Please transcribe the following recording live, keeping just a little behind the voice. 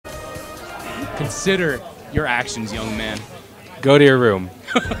Consider your actions, young man. Go to your room.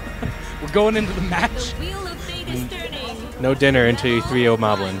 We're going into the match. No dinner until you 3-0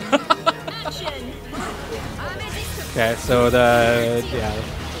 Moblin. Okay, so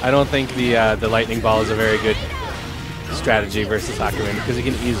I don't think the lightning ball is a very good strategy versus Hakumen because he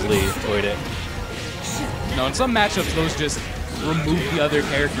can easily avoid it. No, in some matchups, those just remove the other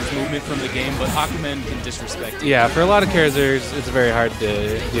character's movement from the game, but Hakumen can disrespect it. Yeah, for a lot of characters, it's very hard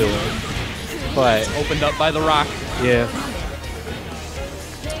to deal with. But it's opened up by the rock. Yeah.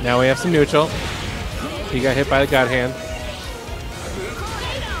 Now we have some neutral. He got hit by the God Hand.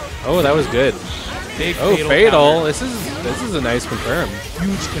 Oh, that was good. Big fatal. This is a nice confirm.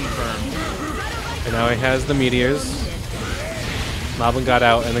 Huge confirm. And now he has the meteors. Moblin got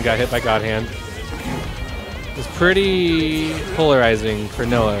out and then got hit by God Hand. It's pretty polarizing for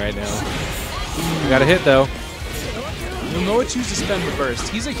Noah right now. Got a hit though. You'll Noah choose to spend the burst.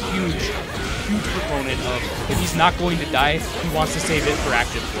 He's a huge proponent of if he's not going to die, he wants to save it for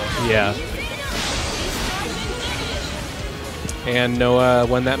active flow. Yeah. And Noah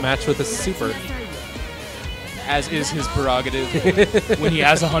won that match with a super. As is his prerogative when he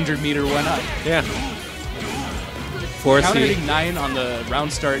has a 100-meter one up. Yeah. 4C. Countering 9 on the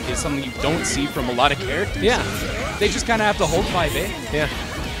round start is something you don't see from a lot of characters. Yeah. They just kind of have to hold 5A. Yeah.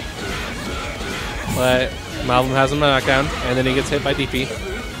 But Moblin has him a knockdown, and then he gets hit by DP.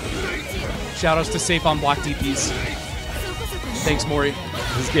 Shoutouts to safe on block DPs. Thanks, Mori.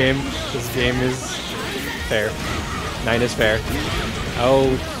 This game is fair. 9 is fair. Oh,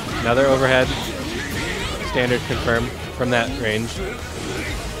 another overhead. Standard confirm from that range.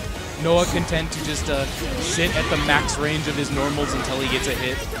 Noah content to just sit at the max range of his normals until he gets a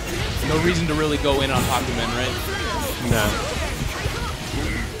hit. No reason to really go in on Hakumen, right? No.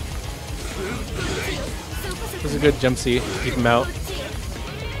 This is a good jump C. Keep him out.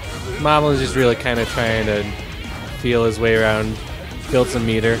 Moblin's just really kind of trying to feel his way around, build some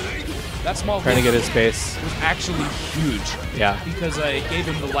meter. That small trying to get his space. Was actually huge. Yeah. Because I gave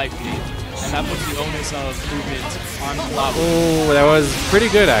him the life lead, and that puts the onus of movement on Lava. Oh, that was pretty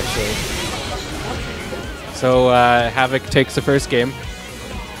good actually. So Havoc takes the first game.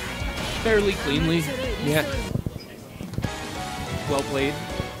 Fairly cleanly. Yeah. Well played.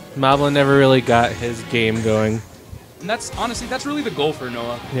 Moblin never really got his game going. And that's honestly, that's really the goal for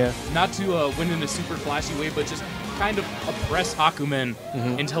Noah. Yeah. Not to win in a super flashy way, but just kind of oppress Hakumen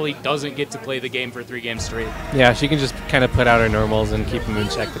until he doesn't get to play the game for 3 games straight. Yeah, she can just kind of put out her normals and keep him in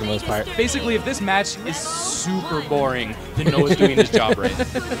check for the most part. Basically, if this match is super boring, then Noah's doing his job right.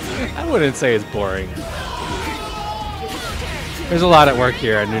 I wouldn't say it's boring. There's a lot at work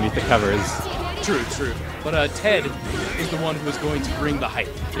here underneath the covers. True, true. But Ted is the one who is going to bring the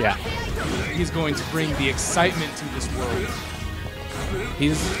hype. Yeah. He's going to bring the excitement to this world.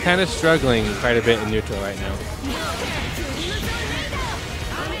 He's kind of struggling quite a bit in neutral right now.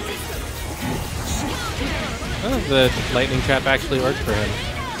 Oh, the lightning trap actually worked for him.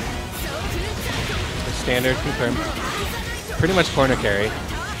 The standard confirmed. Pretty much corner carry.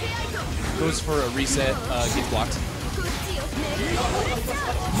 Goes for a reset, gets blocked.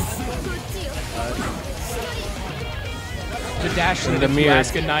 The dash in the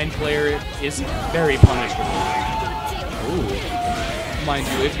Alaska 9 player is very punishable. Ooh. Mind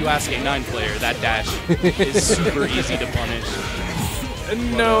you, if you ask a 9 player, that dash is super easy to punish.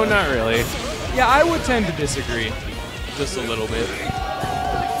 No, not really. Yeah, I would tend to disagree. Just a little bit.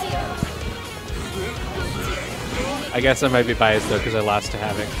 I guess I might be biased though because I lost to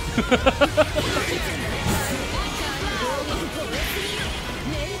Havoc.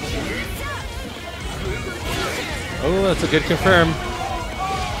 Oh, that's a good confirm.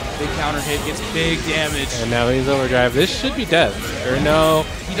 Big counter hit, gets big damage. And now he's overdrive. This should be death. Or no.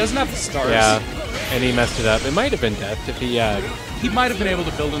 He doesn't have the stars. Yeah, and he messed it up. It might have been death if he... He might have been able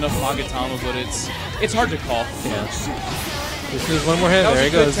to build enough Magatama, but it's hard to call. Yeah. This is one more hit. That there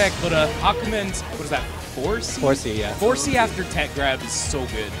he was goes. a good tech, but Hakumen's, what is that, 4C? 4C, yeah. 4C after tech grab is so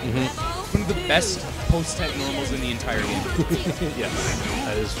good. One of the best post-tech normals in the entire game. Yes,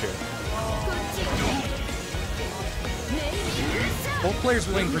 that is true. Both players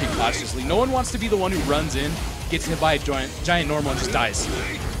playing pretty cautiously. No one wants to be the one who runs in, gets hit by a giant normal, and just dies.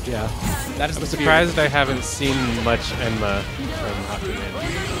 Yeah. That is the surprised I haven't seen much Enma from Hakumen,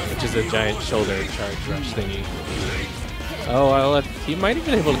 which is a giant shoulder charge rush thingy. Oh, he might have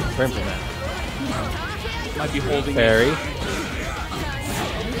been able to confirm from that. Might be holding Fairy.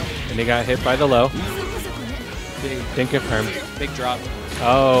 And he got hit by the low. Didn't confirm. Big drop.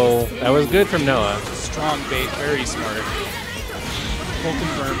 Oh, that was good from Noah. Strong bait, very smart. Full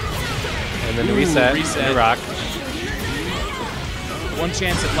confirm. And then the reset. And the rock. One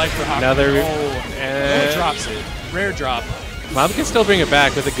chance at life for Haku. Another. No, drops it. Rare drop. Mob can still bring it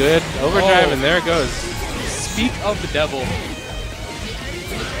back with a good overdrive, and there it goes. Speak of the devil.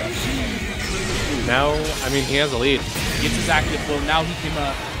 Now, I mean, he has a lead. Gets his active flow. Now he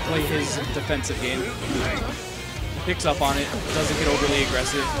can play his defensive game. Picks up on it. Doesn't get overly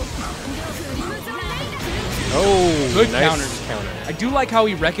aggressive. Oh, good nice counter. I do like how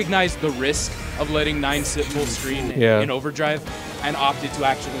he recognized the risk of letting 9 sit full screen in overdrive and opted to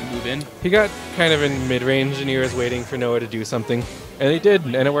actually move in. He got kind of in mid-range and he was waiting for Noah to do something. And he did,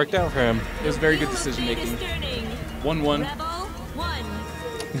 and it worked out for him. It was very good decision making. 1-1.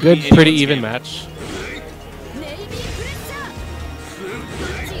 Good, pretty even match.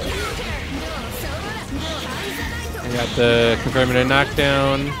 We got the confirming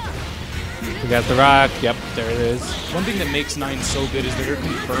knockdown. We got the rock. Yep, there it is. One thing that makes 9 so good is that her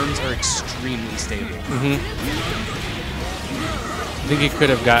confirms are extremely stable. I think he could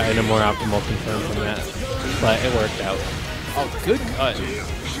have gotten a more optimal confirm from that, but it worked out. Oh, good cut.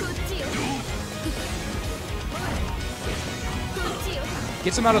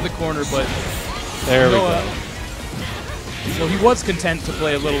 Gets him out of the corner, but there we go. Well, he was content to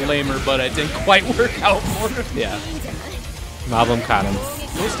play a little lamer, but it didn't quite work out for him. Yeah. Moblin caught him.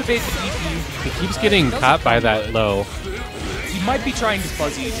 Goes to bait the DP. He keeps getting caught by that low. He might be trying to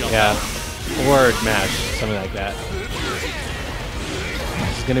fuzzy jump out. out. Or mash, something like that.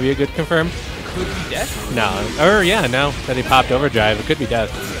 This is going to be a good confirm. Could be death? No. Or, yeah, now that he popped overdrive, it could be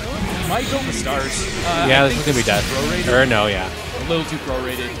death. He might go with stars. Yeah, this is going to be death. Or no, yeah. A little too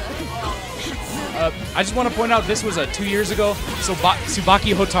pro-rated. I just want to point out this was 2 years ago, so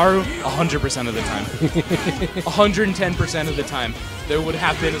Tsubaki Hotaru 100% of the time. 110% of the time, there would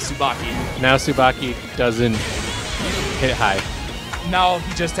have been a Tsubaki. Now Tsubaki doesn't hit high. Now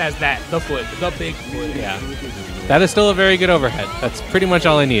he just has that, the foot, the big foot. Yeah. That is still a very good overhead. That's pretty much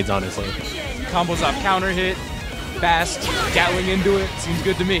all he needs, honestly. Combos off counter hit, fast, Gatling into it, seems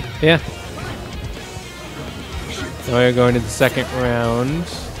good to me. Yeah. Now we're going to the second round.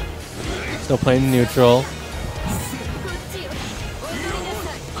 Still playing neutral.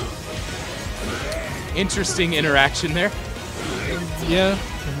 Interesting interaction there. Yeah.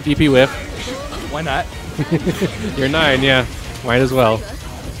 DP whiff. Why not? You're 9, yeah. Might as well.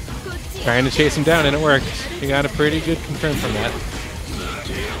 Trying to chase him down, and it worked. He got a pretty good confirm from that.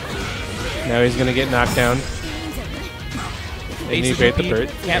 Now he's going to get knocked down. And he bait the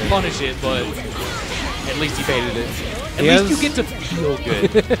bird. Can't punish it, but at least he baited it. At least you get to feel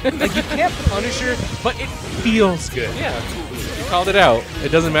good. Like, you can't punish her, but it feels good. Yeah. You called it out. It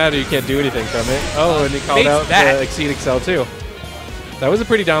doesn't matter. You can't do anything from it. Oh, and he called out the Exceed Excel, too. That was a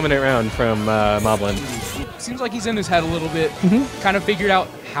pretty dominant round from Moblin. Seems like he's in his head a little bit. Kind of figured out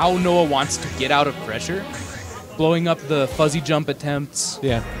how Noah wants to get out of pressure. Blowing up the fuzzy jump attempts.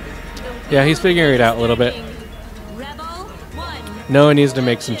 Yeah. Yeah, he's figuring it out a little bit. Noah needs to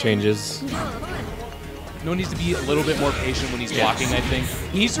make some changes. Noah needs to be a little bit more patient when he's blocking, I think.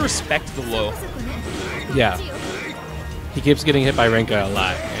 He needs to respect the low. Yeah. He keeps getting hit by Renka a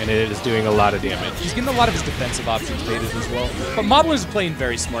lot, and it is doing a lot of damage. He's getting a lot of his defensive options baited as well. But Moblin is playing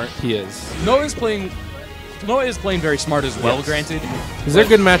very smart. He is. Noah is playing very smart as well, granted. These are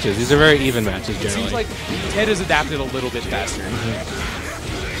good matches. These are very even matches, generally. It seems like Ted has adapted a little bit faster.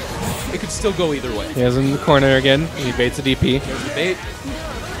 It could still go either way. He has him in the corner again. He baits a DP. There's the bait.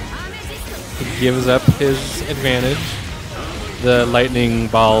 He gives up his advantage. The lightning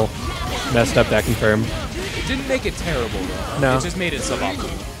ball messed up that confirm. It didn't make it terrible, though. No. It just made it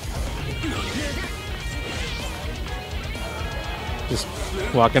suboptimal. Just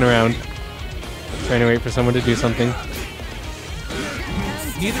walking around, trying to wait for someone to do something.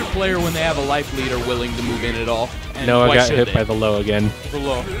 Neither player, when they have a life lead, are willing to move in at all. And Noah got hit by the low again. The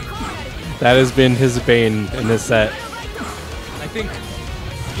low. That has been his bane in this set. I think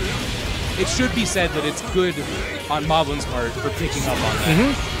it should be said that it's good on Moblin's part for picking up on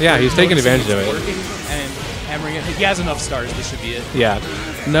that. Yeah, he's taking advantage of it. Working and hammering it. He has enough stars. This should be it. Yeah.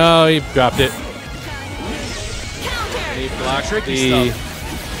 No, he dropped it. He blocked tricky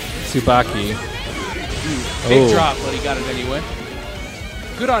stuff. Tsubaki. Big drop, but he got it anyway.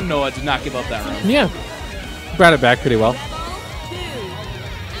 Good on Noah to not give up that round. Yeah. Brought it back pretty well.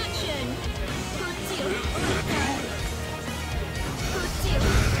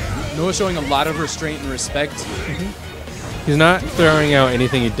 Noah showing a lot of restraint and respect. He's not throwing out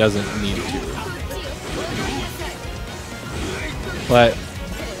anything he doesn't need to. But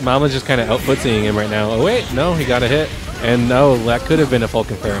Mama's just kind of outfootseeing him right now. Oh, wait. No, he got a hit. And no, that could have been a full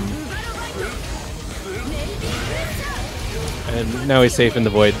confirm. And now he's safe in the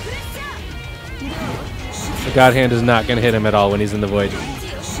void. The God Hand is not going to hit him at all when he's in the void.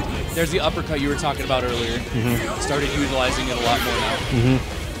 There's the uppercut you were talking about earlier. Started utilizing it a lot more now.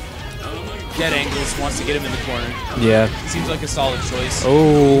 Dead angles, wants to get him in the corner. Yeah. Seems like a solid choice.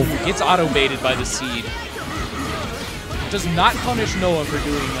 Oh. Gets auto-baited by the seed. Does not punish Noah for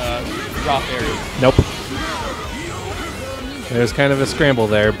doing raw parry. Nope. There's kind of a scramble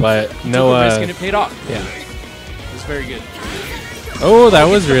there, but Took a Noah... risk and it paid off. Yeah. It was very good. Oh, that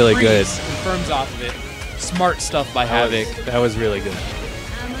was really good. Confirms off of it. Smart stuff by Havoc. That was really good.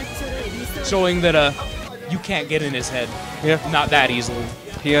 Showing that you can't get in his head. Yeah. Not that easily.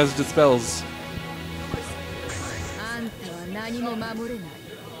 He has dispels.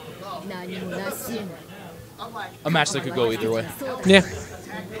 A match that could go either way. Yeah.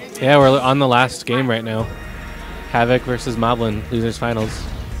 Yeah, we're on the last game right now. Havoc versus Moblin, losers finals.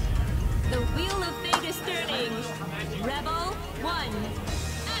 The wheel of fate is turning. Rebel 1.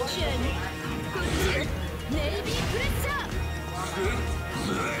 Action.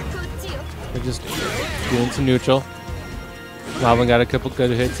 They're just doing some neutral. Moblin got a couple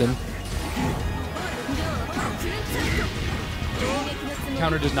good hits in.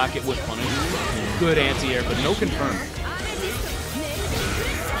 Counter does not get whip punish. Good anti-air, but no confirm.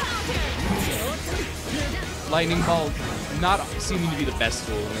 Lightning Ball not seeming to be the best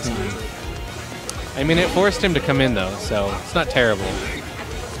tool in this game. I mean, it forced him to come in, though, so it's not terrible.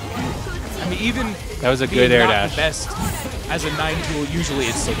 I mean, even that was a being good air not dash. The best as a 9 tool, usually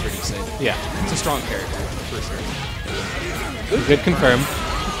it's still pretty safe. Yeah. It's a strong character, for sure. Good confirm.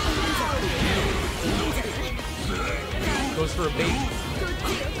 Goes for a bait.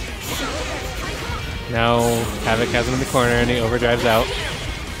 Now Havoc has him in the corner and he overdrives out.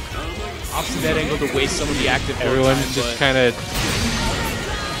 Opposite that angle to waste some of the active Everyone's time, just kind of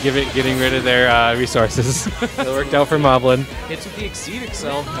getting rid of their resources. It worked out for Moblin. Hits with the Exceed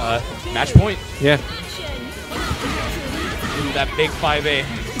Excel. Match point. Yeah. Ooh, that big 5A.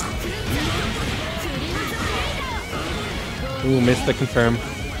 Ooh, missed the confirm.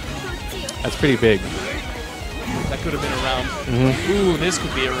 That's pretty big. That could have been a round. Ooh, this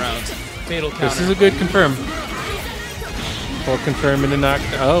could be a round. Fatal counter. This is a good confirm. Full confirm into knock.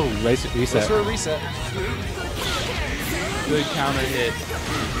 Oh, reset. Goes for a reset. Good counter hit.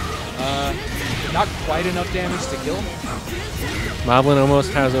 Not quite enough damage to kill. Moblin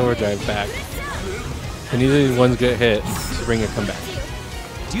almost has overdrive back. And neither of these ones get hit to bring a comeback.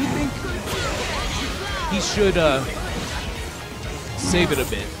 Do you think he should save it a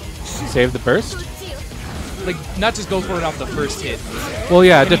bit? Save the burst? Like, not just go for it off the first hit. Well,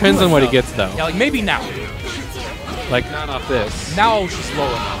 yeah, it depends on what he gets, though. Yeah, like maybe now. Like, not off this. Now she's low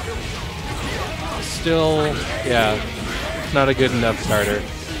enough. Still, yeah, not a good enough starter.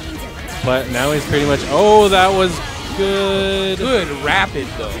 But now he's pretty much... Oh, that was good. Good rapid,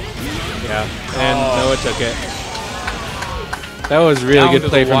 though. Yeah, and Noah took it. That was really Down good to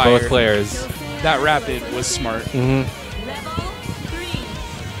play the from wire. both players. That rapid was smart.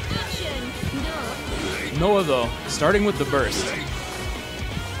 Noah, though, starting with the burst.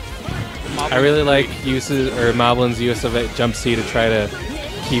 I really like Moblin's use of it, jump C, to try to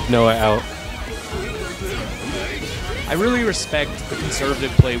keep Noah out. I really respect the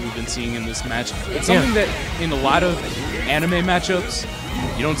conservative play we've been seeing in this match. It's something that in a lot of anime matchups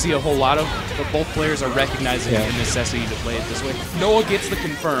you don't see a whole lot of, but both players are recognizing the necessity to play it this way. Noah gets the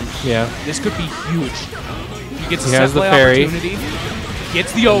confirm. Yeah. This could be huge. He gets a He has set the play parry. opportunity.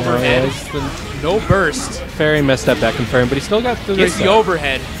 Gets the overhead. No burst. Fairy messed up that confirm, but he still got the Gets the reset.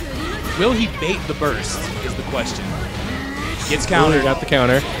 overhead. Will he bait the burst is the question. Gets counter. Ooh, got the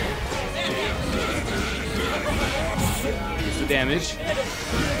counter. Gets the damage.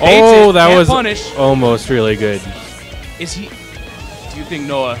 Oh, that Can't was punish. almost really good. Is he... Do you think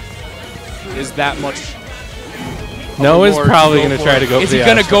Noah is that much... Noah's probably going to try to go for Is the he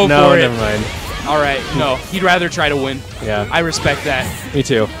going to Astro. go No, for it? never mind. All right, no. He'd rather try to win. Yeah. I respect that. Me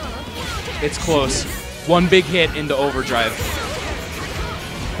too. It's close. One big hit into overdrive.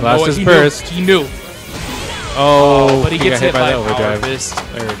 Lost Noah, his he burst. He knew. Oh, but he gets got hit by the a power overdrive. fist.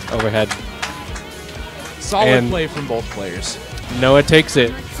 Or overhead. Solid And play from both players. Noah takes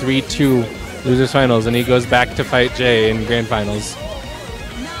it 3-2 losers finals, and he goes back to fight Jay in grand finals.